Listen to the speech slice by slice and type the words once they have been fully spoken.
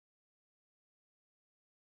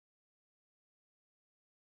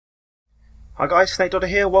Hi guys, SnakeDoctor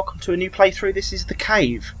here. Welcome to a new playthrough. This is The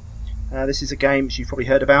Cave. This is a game which you've probably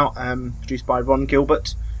heard about, produced by Ron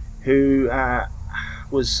Gilbert, who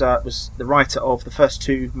was the writer of the first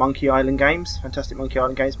two Monkey Island games. Fantastic Monkey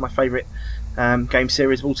Island games, my favourite game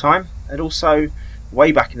series of all time. And also,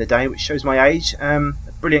 way back in the day, which shows my age, a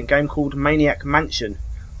brilliant game called Maniac Mansion.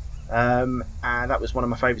 And that was one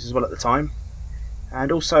of my favourites as well at the time.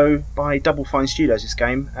 And also by Double Fine Studios, this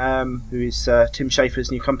game, who is Tim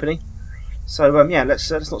Schafer's new company. So yeah, let's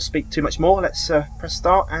not speak too much more. Let's press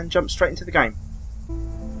start and jump straight into the game.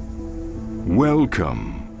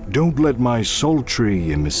 Welcome. Don't let my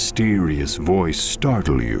sultry and mysterious voice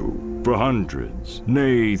startle you. For hundreds,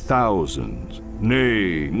 nay thousands,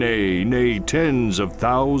 nay tens of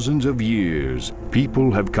thousands of years,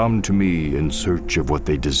 people have come to me in search of what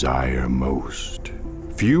they desire most.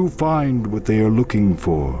 Few find what they are looking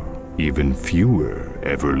for. Even fewer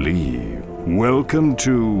ever leave. Welcome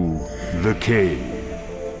to The Cave.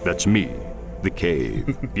 That's me, The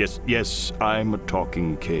Cave. Yes, I'm a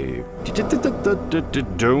talking cave.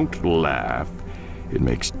 Don't laugh. It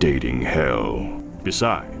makes dating hell.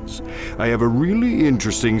 Besides, I have a really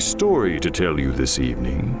interesting story to tell you this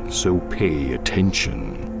evening, so pay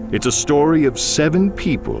attention. It's a story of 7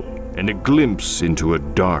 people and a glimpse into a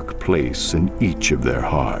dark place in each of their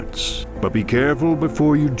hearts. But be careful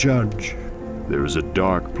before you judge. There is a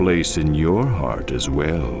dark place in your heart as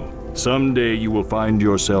well. Someday you will find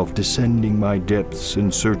yourself descending my depths in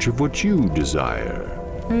search of what you desire.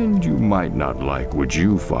 And you might not like what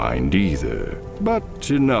you find either.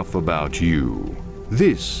 But enough about you.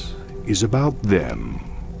 This is about them.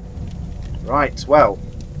 Right, well,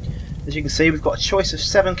 as you can see, we've got a choice of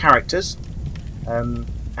 7 characters.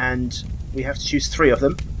 And we have to choose 3 of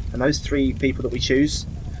them. And those 3 people that we choose,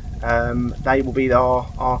 they will be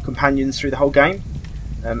our companions through the whole game.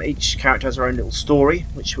 Each character has their own little story,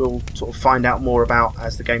 which we'll sort of find out more about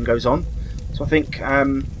as the game goes on. So I think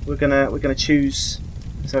we're gonna choose.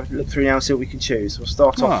 Let's have a look through now and see what we can choose. We'll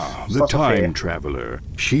start off. The time traveler.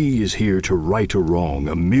 She is here to right a wrong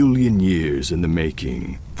 1,000,000 years in the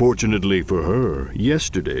making. Fortunately for her,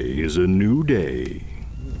 yesterday is a new day.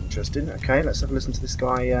 Interesting. Okay, let's have a listen to this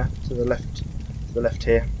guy to the left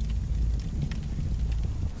here.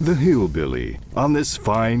 The hillbilly. On this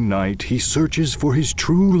fine night, he searches for his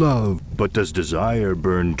true love, but does desire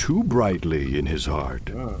burn too brightly in his heart?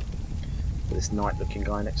 Oh. This knight-looking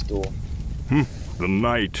guy next door. The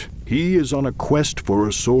knight. He is on a quest for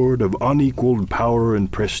a sword of unequaled power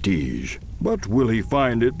and prestige. But will he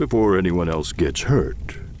find it before anyone else gets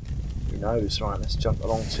hurt? Who knows? Right, let's jump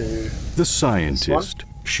along to the scientist.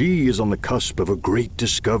 She is on the cusp of a great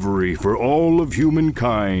discovery for all of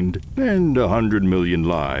humankind, and 100 million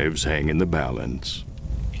lives hang in the balance.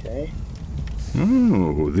 Okay.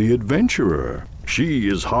 Oh, the adventurer. She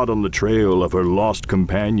is hot on the trail of her lost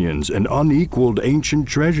companions and unequaled ancient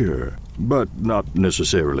treasure, but not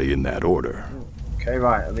necessarily in that order. Okay,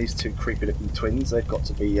 right, and these 2 creepy-looking twins, they've got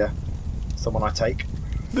to be someone I take.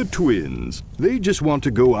 The twins. They just want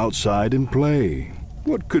to go outside and play.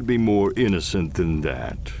 What could be more innocent than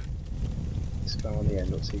that? This guy on the end,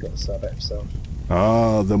 looks, he got the sub himself.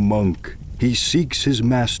 Ah, the monk. He seeks his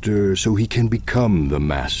master so he can become the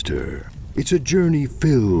master. It's a journey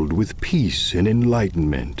filled with peace and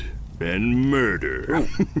enlightenment. And murder.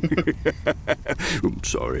 I'm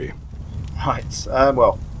sorry. Right,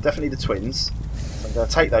 well, definitely the twins. So I'm going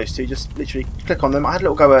to take those 2, just literally click on them. I had a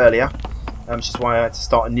little go earlier, which is why I had to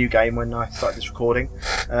start a new game when I started this recording.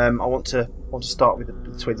 I want to start with the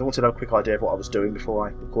twins. I wanted to have a quick idea of what I was doing before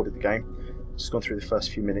I recorded the game. Just gone through the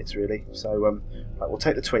first few minutes really. So right, we'll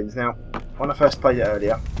take the twins. Now, when I first played it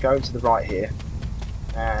earlier, go to the right here,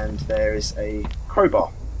 and there is a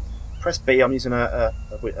crowbar. Press B. I'm using a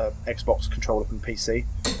Xbox controller from PC.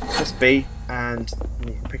 Press B, and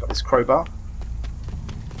you can pick up this crowbar.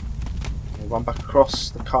 We'll run back across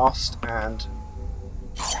the cast, and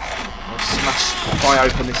we'll pry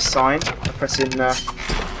open this sign by pressing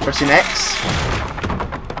X,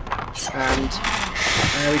 and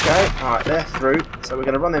there we go. Alright, they're through, so we're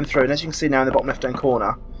going to run them through, and as you can see now in the bottom left hand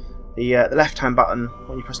corner, the left hand button,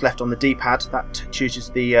 when you press left on the D-pad, that chooses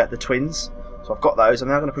the twins. So I've got those. I'm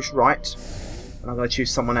now going to push right, and I'm going to choose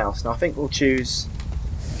someone else. Now I think we'll choose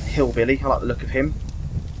Hillbilly. I like the look of him.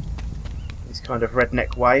 He's kind of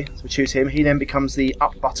redneck way, so we'll choose him. He then becomes the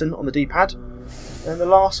up button on the D-pad. And the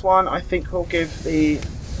last one, I think we'll give the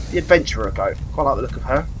adventurer a go. Quite like the look of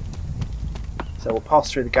her. So we'll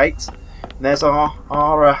pass through the gate, and there's our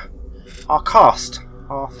cast,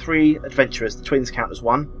 our 3 adventurers. The twins count as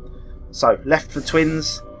 1. So left for the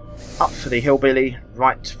twins, up for the hillbilly,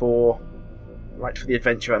 right for the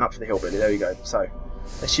adventurer, and up for the hillbilly. There we go. So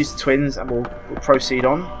let's use the twins and we'll proceed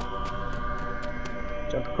on.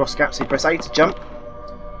 Jump across gaps. So you press A to jump.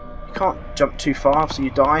 You can't jump too far, so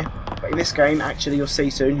you die. But in this game, actually, you'll see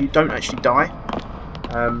soon, you don't actually die.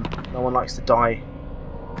 No one likes to die.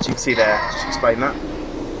 As you can see there, just explain that.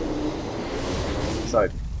 So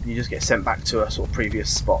you just get sent back to a sort of previous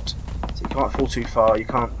spot. So you can't fall too far. You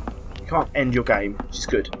can't end your game, which is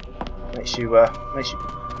good. Gives you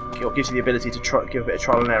the ability to give a bit of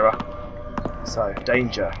trial and error. So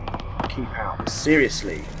danger, keep out.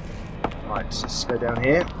 Seriously. Right, let's go down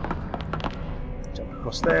here. Jump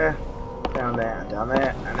across there, down there,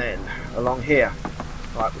 and then along here.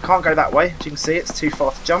 Right, we can't go that way. As you can see, it's too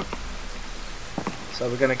far to jump. So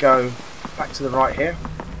we're going to go back to the right here,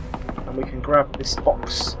 and we can grab this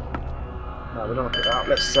box. No, we don't want to put that up.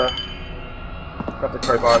 Let's grab the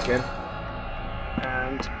crowbar again.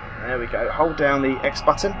 And there we go. Hold down the X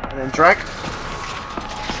button and then drag.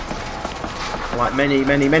 Like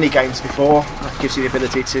many games before, that gives you the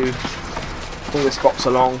ability to pull this box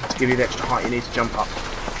along to give you the extra height you need to jump up.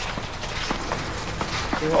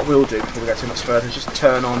 So what we'll do before we go too much further is just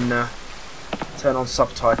turn on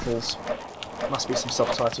subtitles. There must be some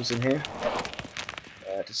subtitles in here.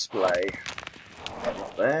 Display.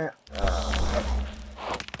 Not there.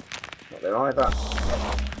 Not there either.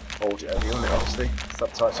 Audio on it, obviously.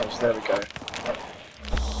 Subtitles. There we go.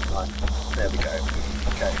 Right. There we go.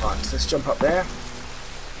 Okay. Right. So let's jump up there.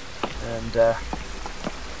 And.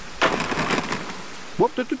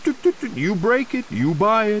 What? You break it, you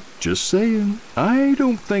buy it. Just saying. I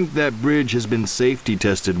don't think that bridge has been safety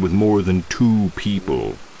tested with more than 2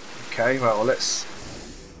 people. Okay, well let's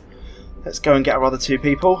go and get our other 2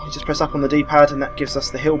 people. You just press up on the D-pad and that gives us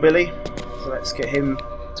the hillbilly. So let's get him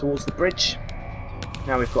towards the bridge.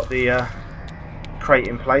 Now we've got the crate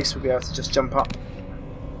in place, we'll be able to just jump up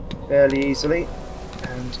fairly easily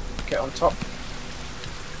and get on top.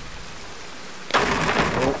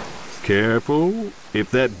 Careful. If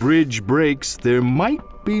that bridge breaks, there might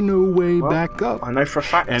be no way back up. I know for a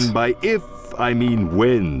fact. And by if, I mean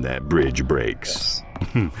when that bridge breaks.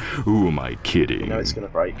 Yes. Who am I kidding? You know it's going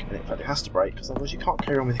to break. And in fact, it has to break, because otherwise you can't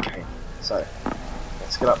carry on with the game. So,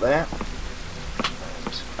 let's get up there.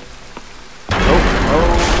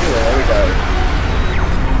 Oh, there we go.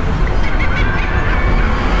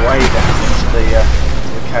 Way down into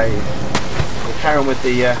the cave. We'll carry on with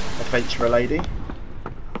the adventurer lady.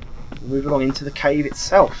 Move along into the cave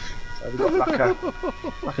itself. So we've got like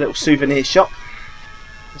a little souvenir shop.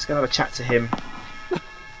 Let's go and have a chat to him.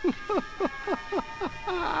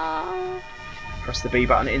 Press the B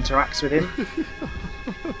button, it interacts with him.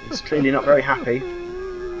 He's clearly not very happy.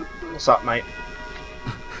 What's up, mate?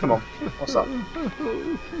 Come on, what's up?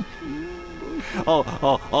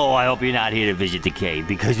 Oh, I hope you're not here to visit the cave,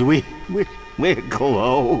 because we're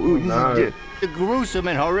closed. No. A gruesome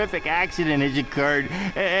and horrific accident has occurred,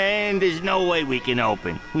 and there's no way we can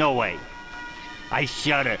open. No way. I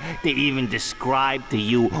shudder to even describe to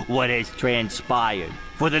you what has transpired.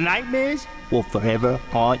 For the nightmares will forever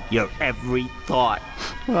haunt your every thought.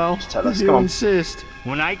 Well, just tell us, you come on. insist.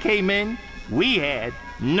 When I came in, we had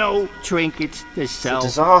no trinkets to sell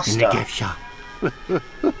disaster. in the gift shop.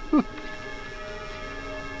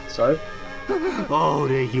 So? Oh,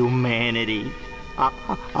 the humanity.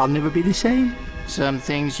 I'll never be the same. Some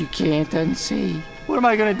things you can't unsee. What am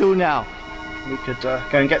I gonna do now? We could go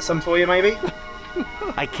and get some for you, maybe?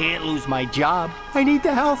 I can't lose my job. I need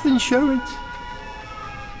the health insurance.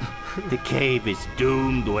 The cave is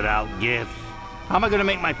doomed without gifts. How am I gonna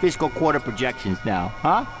make my fiscal quarter projections now,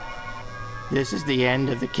 huh? This is the end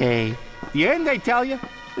of the cave. The end, I tell you.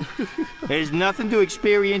 There's nothing to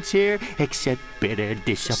experience here except bitter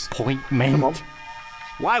disappointment. Come on.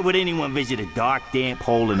 Why would anyone visit a dark, damp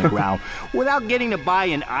hole in the ground without getting to buy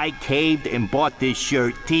an I caved and bought this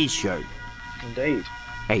shirt t-shirt? Indeed.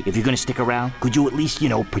 Hey, if you're gonna stick around, could you at least,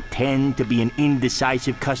 pretend to be an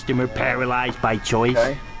indecisive customer paralyzed by choice?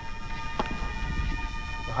 Okay.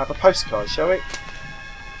 We'll have a postcard, shall we?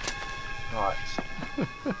 Right.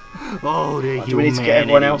 Oh, the Right, do we need to get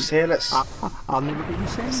everyone else here? Let's I'll never be the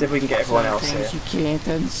same. see if we can get everyone else here. You can't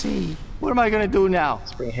unsee. What am I gonna do now?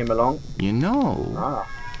 Let's bring him along.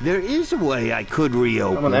 There is a way I could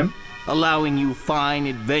reopen. Come on then. Allowing you fine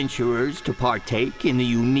adventurers to partake in the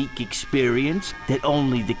unique experience that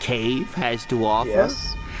only the cave has to offer.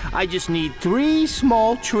 Yes. I just need 3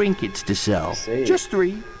 small trinkets to sell. I see. Just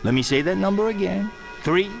 3. Let me say that number again.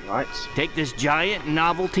 3. Right. Take this giant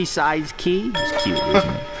novelty-sized key. It's cute, isn't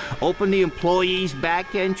it? Open the employee's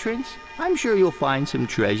back entrance. I'm sure you'll find some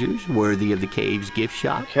treasures worthy of the cave's gift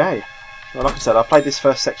shop. Okay. Well, like I said, I played this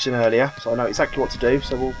first section earlier, so I know exactly what to do.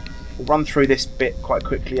 So we'll run through this bit quite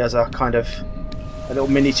quickly as a kind of little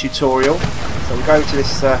mini tutorial. So we'll go to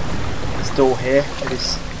this this door here with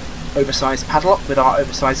this oversized padlock with our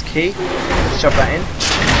oversized key. Shove that in.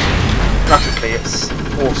 Graphically, it's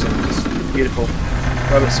awesome. It's beautiful.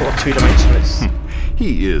 Well, it's sort of two-dimensional.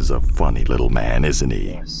 He is a funny little man, isn't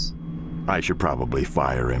he? Yes. I should probably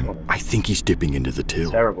fire him. I think he's dipping into the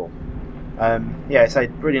till. Terrible. Yeah, it's a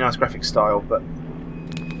really nice graphic style, but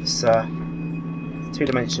it's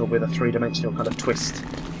two-dimensional with a three-dimensional kind of twist.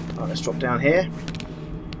 Right, let's drop down here.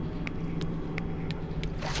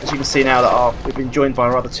 As you can see now that we've been joined by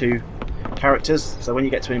our other two characters, so when you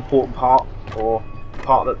get to an important part, or a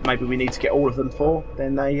part that maybe we need to get all of them for,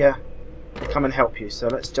 then they come and help you. So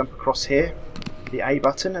let's jump across here, the A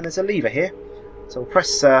button, and there's a lever here. So we'll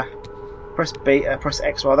press X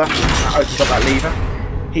rather, that opens up that lever.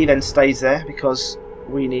 He then stays there because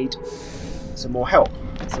we need some more help.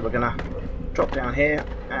 So we're going to drop down here,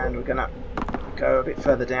 and we're going to go a bit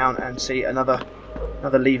further down and see another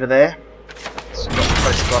lever there. So we've got the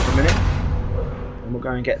close for a minute, and we'll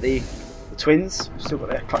go and get the twins. Still got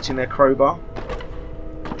their clutching their crowbar.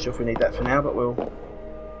 Not sure if we need that for now, but we'll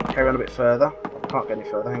carry on a bit further. Can't go any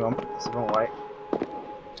further. Hang on, that's the wrong way.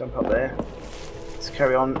 Jump up there. Let's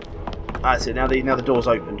carry on. That's it. Now the door's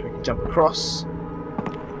opened. We can jump across,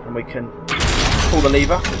 and we can pull the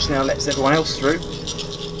lever, which now lets everyone else through.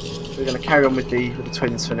 So we're going to carry on with the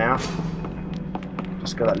twins for now.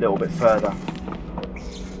 Just go that little bit further.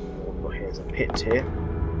 Here's a pit here.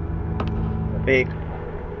 A big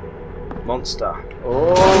monster.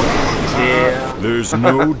 Oh dear. There's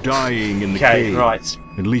no dying in the cave. Right.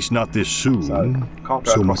 At least not this soon. So, can't go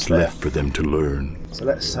so across much there. left for them to learn. So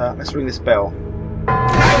let's ring this bell.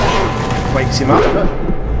 Wakes him up.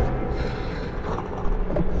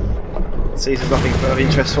 Sees there's nothing of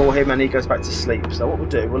interest for him, and he goes back to sleep. So what we'll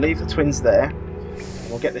do, we'll leave the twins there, and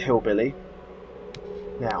we'll get the hillbilly.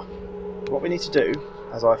 Now, what we need to do,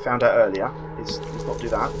 as I found out earlier, is not do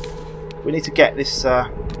that. We need to get this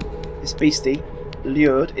this beastie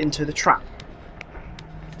lured into the trap.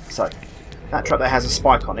 So that trap there has a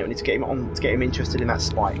spike on it. We need to get him on to get him interested in that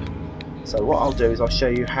spike. So what I'll do is I'll show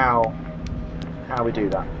you how we do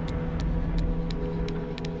that.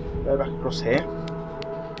 Go back across here.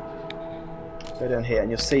 Go down here,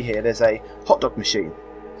 and you'll see here there's a hot dog machine.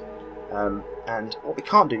 And what we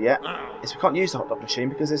can't do yet is we can't use the hot dog machine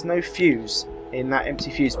because there's no fuse in that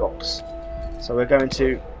empty fuse box. So we're going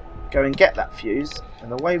to go and get that fuse,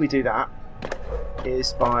 and the way we do that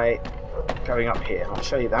is by going up here. I'll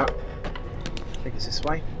show you that. I think it's this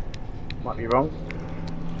way. Might be wrong.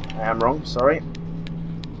 I am wrong, sorry.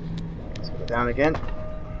 Let's go down again.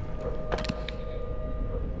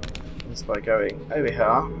 It's by going over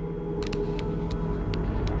here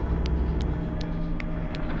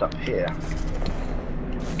and up here.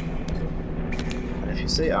 And if you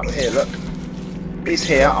see up here, look, these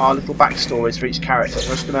here are little backstories for each character.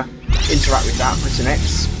 So I'm just going to interact with that, press an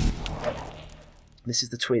X. This is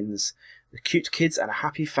the twins, the cute kids and a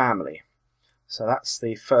happy family. So that's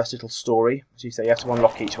the first little story. As you say, you have to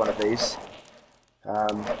unlock each one of these.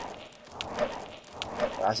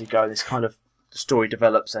 As you go, this kind of story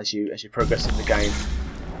develops as you progress in the game.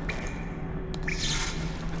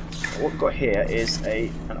 What we've got here is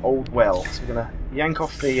an old well. So we're going to yank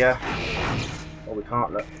off the. Oh, we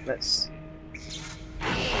can't. Look, let's.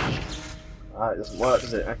 It doesn't work,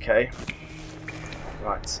 does it? Okay.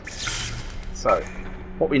 Right. So,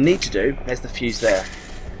 what we need to do. There's the fuse there.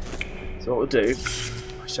 So what we'll do,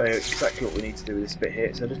 I'll show you exactly what we need to do with this bit here.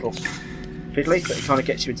 It's a little fiddly, but it kind of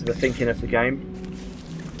gets you into the thinking of the game.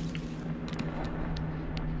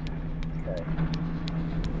 Okay.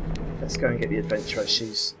 Let's go and get the adventurer.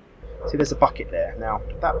 See, there's a bucket there. Now,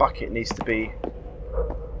 that bucket needs to be...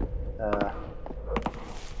 what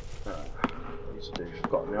need to do?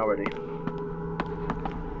 Forgotten me already.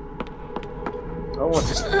 Oh, I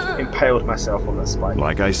just impaled myself on that spike.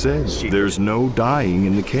 Like I said, there's no dying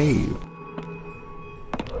in the cave.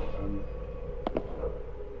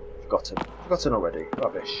 Forgotten already.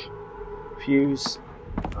 Rubbish. Fuse.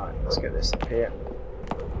 Alright, let's get this up here.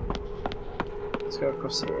 Let's go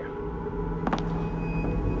across here.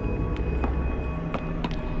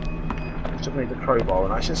 Just need the crowbar,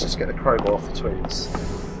 and let's just get the crowbar off the twins.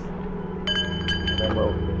 And then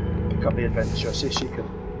we'll pick up the adventure, see if she can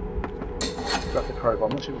grab the crowbar.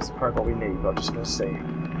 I'm not sure if it's the crowbar we need, but I'm just going to see.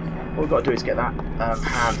 What we've got to do is get that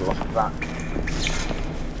handle off of that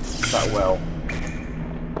well.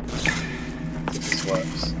 If this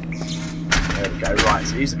works. There we go. Right,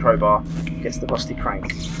 so use the crowbar, gets the rusty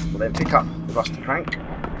crank. We'll then pick up the rusty crank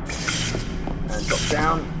and drop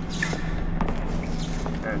down,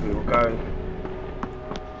 and we will go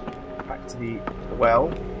back to the well,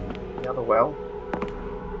 the other well,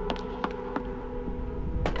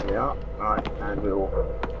 There we are. Right, and we'll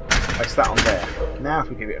place that on there. Now if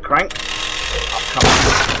we give it a crank, up comes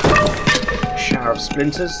a shower of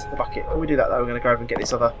splinters, the bucket. Before we do that though, we're going to go over and get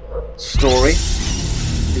this other story.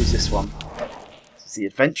 Who's this one? This is the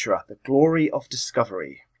Adventurer, the Glory of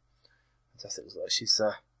Discovery. Fantastic. She's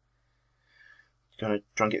going to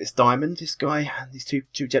try and get this diamond, this guy, and these two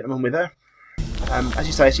gentlemen with her. As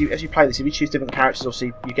you say, as you play this, if you choose different characters,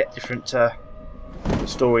 obviously you get different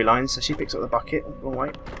storylines. So she picks up the bucket. Oh, wrong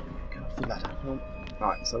way. Get off the ladder. Come on.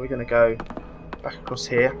 Right, so we're going to go back across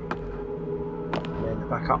here, and then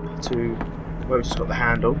back up to where we've just got the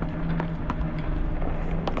handle.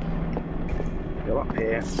 Go up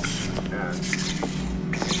here and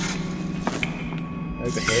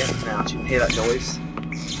over here. Now, you can hear that noise.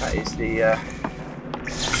 That is the.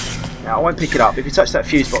 Now, I won't pick it up. If you touch that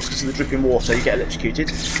fuse box because of the dripping water, you get electrocuted.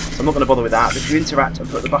 So I'm not going to bother with that. But if you interact and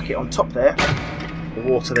put the bucket on top there, the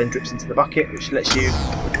water then drips into the bucket, which lets you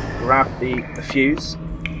grab the fuse.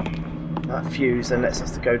 That fuse then lets us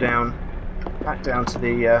to go down, back down to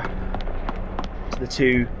the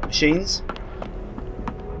two machines,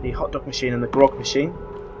 the hot dog machine and the grog machine.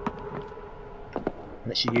 And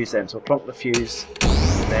lets you use them. So I'll plonk the fuse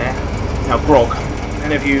there. Now, grog.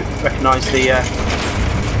 Any of you recognise the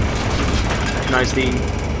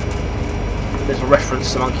little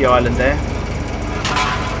reference to Monkey Island there?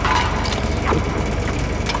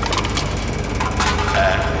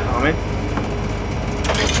 I'm in.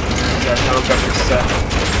 And now we'll grab this,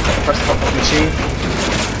 press the hot dog machine,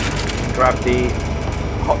 and grab the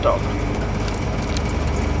hot dog.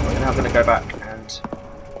 We're now going to go back and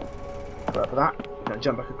grab that. We're going to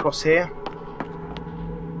jump back across here.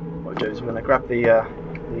 What we'll do is we're going to grab the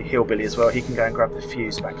hillbilly as well. He can go and grab the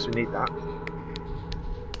fuse back because we need that.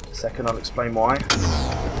 In a second I'll explain why.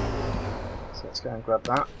 So let's go and grab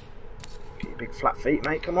that. Get your big flat feet,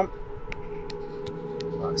 mate, come on.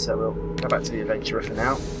 Right, so we'll go back to the Adventurer for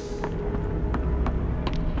now.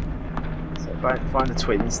 So find the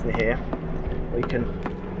twins, they're here. We can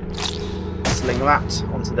sling that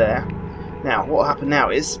onto there. Now, what will happen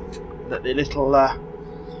now is that the little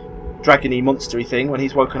dragony monstery thing, when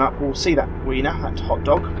he's woken up, will see that wiener, that hot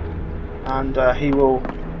dog, and we'll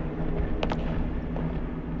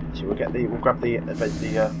grab the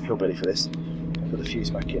hillbilly for this. Put the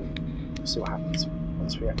fuse back in. We'll see what happens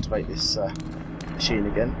once we activate this machine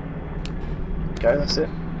again. There we go, that's it.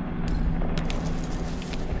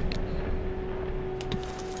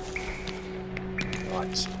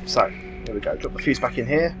 Right, so there we go. Drop the fuse back in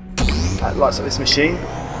here. That lights up this machine.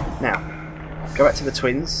 Now, go back to the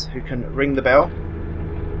twins who can ring the bell.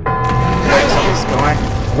 Wakes up this guy.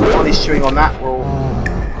 While he's chewing on that, we'll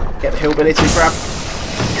get the hillbilly to grab,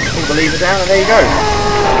 pull the lever down, and there you go.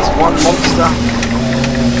 It's one monster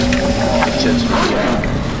captured.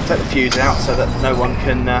 Take the fuse out so that no one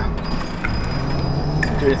can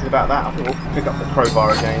do anything about that. I think we'll pick up the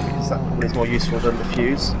crowbar again because that probably is more useful than the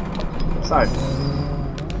fuse. So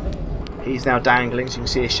he's now dangling, so you can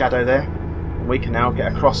see his shadow there, and we can now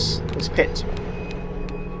get across this pit.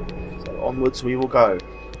 So onwards we will go.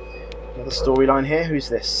 Another storyline here. Who's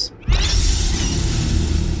this?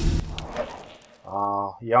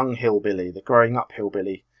 Ah, young hillbilly, the growing up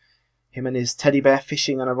hillbilly. Him and his teddy bear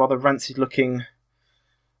fishing in a rather rancid looking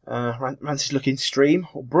stream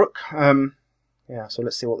or brook. Yeah, so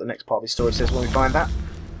let's see what the next part of his story says when we find that.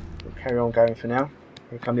 We'll carry on going for now.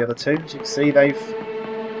 Here come the other two. As you can see, they've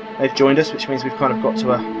joined us, which means we've kind of got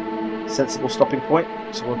to a sensible stopping point.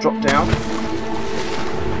 So we'll drop down.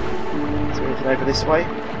 Is there anything over this way?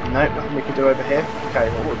 No, nothing we can do over here. Okay,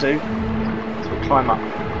 what we'll do is we'll climb up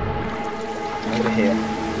over here.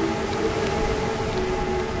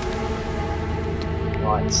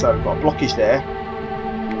 Right, so we've got a blockage there.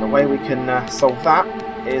 And the way we can solve that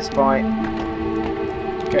is by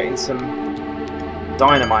getting some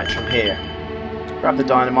dynamite from here. Grab the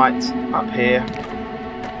dynamite up here.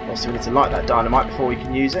 Obviously we need to light that dynamite before we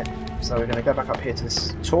can use it. So we're going to go back up here to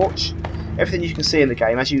this torch. Everything you can see in the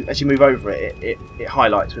game, as you move over it, it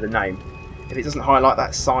highlights with a name. If it doesn't highlight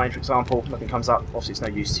that sign, for example, nothing comes up. Obviously it's no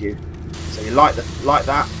use to you. So you light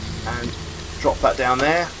that and drop that down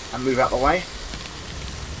there and move out the way.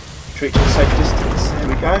 Retreat to a safe distance. There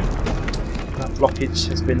we go. That blockage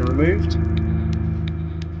has been removed.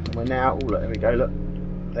 And we're now, oh look, there we go, look.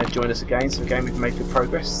 They've joined us again, so again we've made good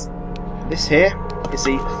progress. This here is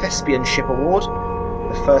the Thespianship Award,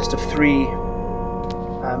 the first of 3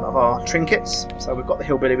 of our trinkets. So we've got the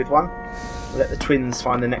hillbilly with one. We'll let the twins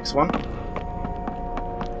find the next one.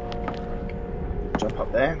 Jump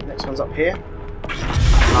up there. Next one's up here.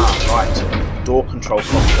 Ah, right. Door control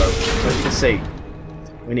combo. So as you can see,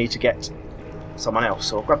 we need to get someone else.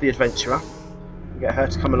 So I'll grab the adventurer. Get her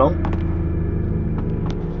to come along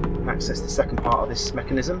and access the second part of this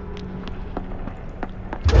mechanism.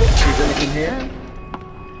 Choose anything here?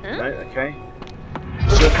 No, okay.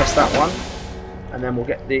 She'll press that one, and then we'll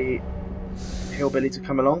get the hillbilly to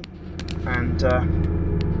come along and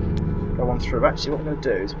go on through. Actually, what I'm going to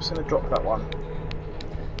do is I'm just going to drop that one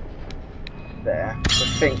there. So I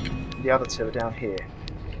think the other two are down here,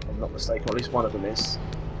 if I'm not mistaken, or at least one of them is.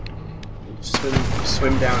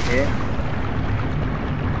 Swim down here.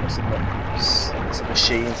 There's some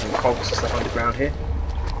machines and cogs and stuff underground here.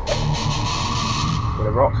 Got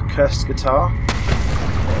a rock, cursed guitar.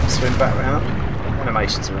 Swim back round.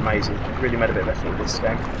 Animations are amazing. I've really made a bit of effort with this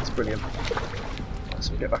game. It's brilliant.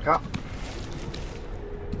 So we'll get back up.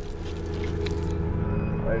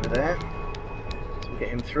 Over there. So we'll get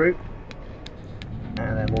him through.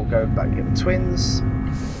 And then we'll go back and get the twins.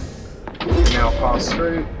 Now pass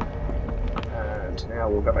through. And now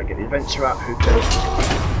we'll go back and get the adventurer who can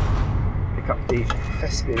pick up the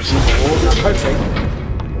Thespian's reward. Now hopefully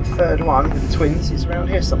the third one with the twins is around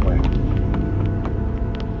here somewhere.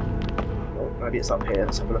 Oh, maybe it's up here.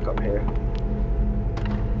 Let's have a look up here.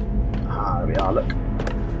 Ah, there we are, look.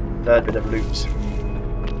 Third bit of loot.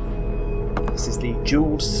 This is the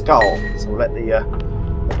jewelled skull. So we'll let the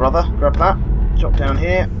brother grab that. Drop down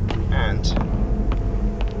here and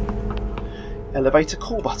elevator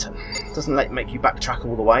call button. Doesn't make you backtrack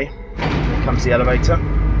all the way. Here comes the elevator.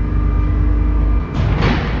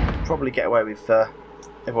 Probably get away with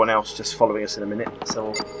everyone else just following us in a minute,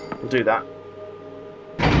 so we'll do that.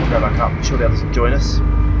 We'll go back up. I'm sure the others will join us.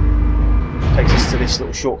 Takes us to this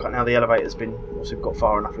little shortcut now. The elevator's been, once we've got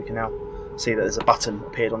far enough, we can now see that there's a button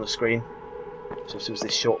appeared on the screen. So this was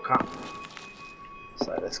this shortcut.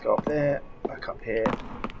 So let's go up there, back up here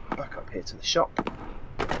to the shop.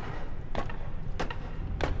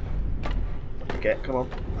 Come on,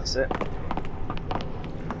 that's it.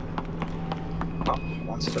 Up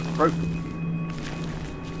onto the rope.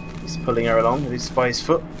 He's pulling her along with by his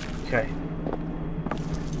foot. Okay.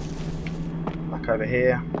 Back over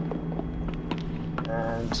here.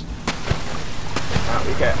 And out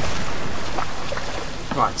we go.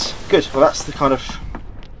 Right, good. Well, that's the kind of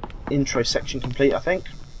intro section complete, I think.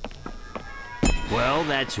 Well,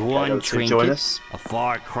 that's one trinket, a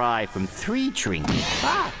far cry from 3 trinkets.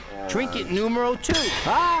 Ah, trinket numero 2.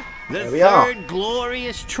 Ah, the third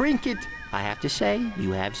glorious trinket. I have to say,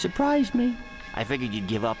 you have surprised me. I figured you'd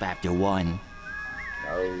give up after 1.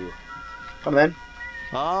 Oh. Come then.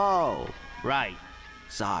 Oh, right.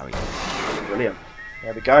 Sorry. Brilliant.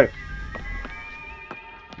 There we go.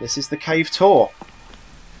 This is the cave tour.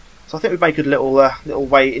 So I think we've made a good little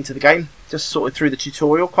way into the game. Just sorted through the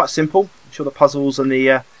tutorial. Quite simple. I'm sure the puzzles and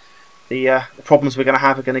the problems we're going to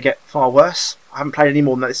have are going to get far worse. I haven't played any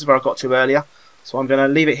more than that. This is where I got to earlier. So I'm going to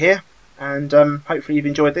leave it here. And hopefully you've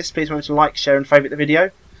enjoyed this. Please remember to like, share and favourite the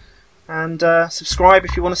video. And subscribe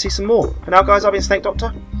if you want to see some more. For now guys, I've been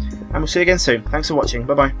SnakeDoctor. And we'll see you again soon. Thanks for watching.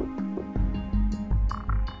 Bye bye.